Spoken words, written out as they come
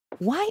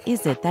Why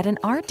is it that in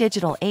our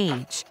digital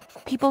age,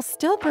 people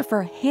still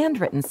prefer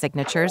handwritten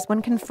signatures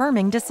when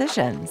confirming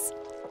decisions?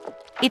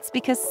 It's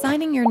because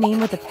signing your name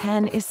with a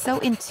pen is so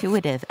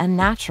intuitive and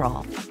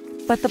natural.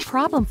 But the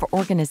problem for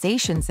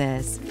organizations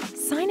is,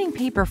 signing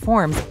paper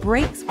forms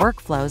breaks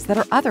workflows that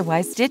are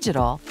otherwise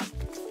digital.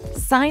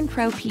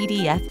 SignPro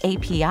PDF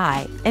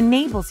API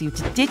enables you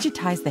to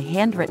digitize the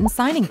handwritten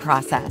signing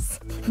process,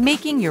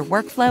 making your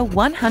workflow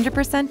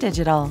 100%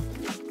 digital.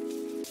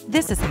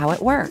 This is how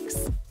it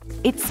works.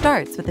 It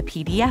starts with a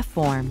PDF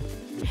form.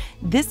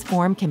 This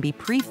form can be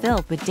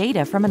pre-filled with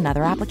data from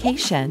another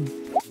application.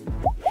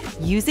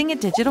 Using a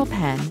digital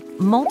pen,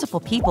 multiple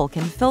people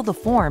can fill the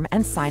form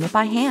and sign it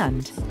by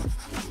hand.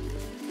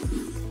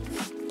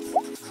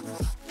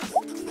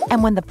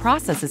 And when the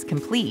process is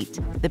complete,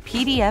 the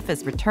PDF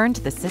is returned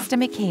to the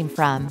system it came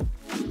from.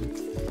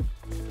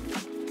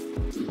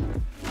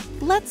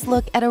 Let's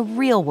look at a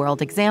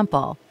real-world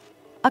example.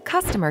 A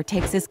customer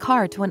takes his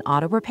car to an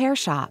auto repair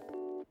shop.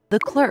 The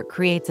clerk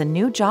creates a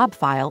new job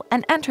file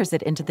and enters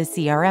it into the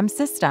CRM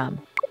system.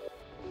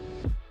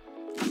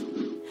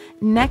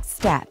 Next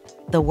step,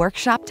 the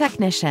workshop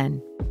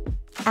technician.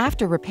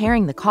 After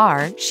repairing the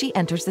car, she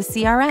enters the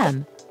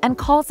CRM and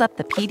calls up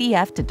the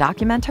PDF to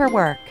document her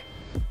work.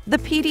 The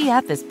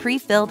PDF is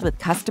pre-filled with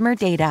customer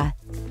data.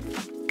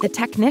 The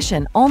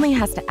technician only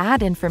has to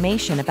add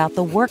information about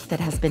the work that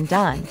has been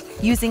done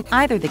using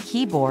either the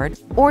keyboard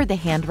or the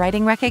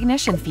handwriting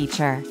recognition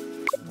feature.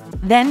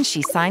 Then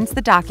she signs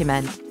the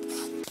document.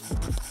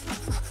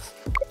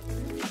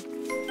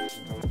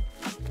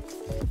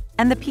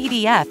 And the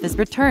PDF is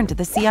returned to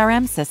the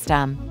CRM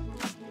system.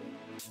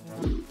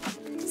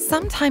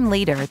 Sometime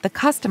later, the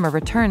customer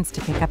returns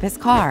to pick up his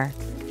car.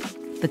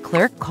 The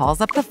clerk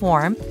calls up the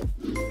form,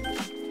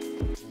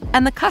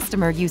 and the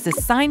customer uses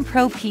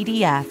SignPro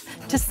PDF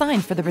to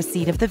sign for the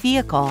receipt of the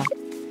vehicle.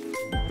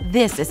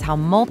 This is how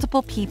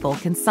multiple people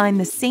can sign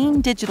the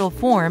same digital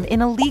form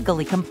in a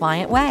legally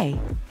compliant way.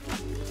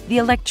 The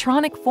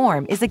electronic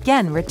form is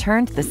again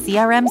returned to the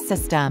CRM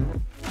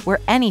system,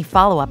 where any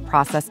follow-up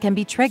process can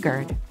be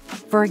triggered.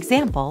 For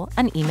example,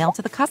 an email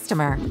to the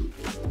customer.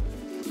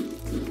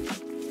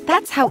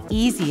 That's how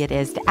easy it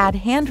is to add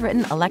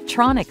handwritten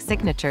electronic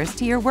signatures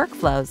to your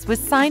workflows with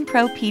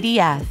SignPro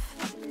PDF.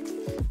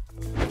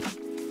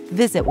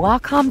 Visit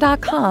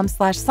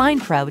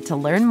wacom.com/signpro to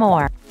learn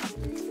more.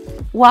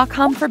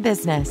 Wacom for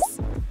business.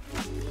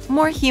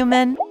 More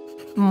human,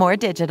 more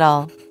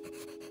digital.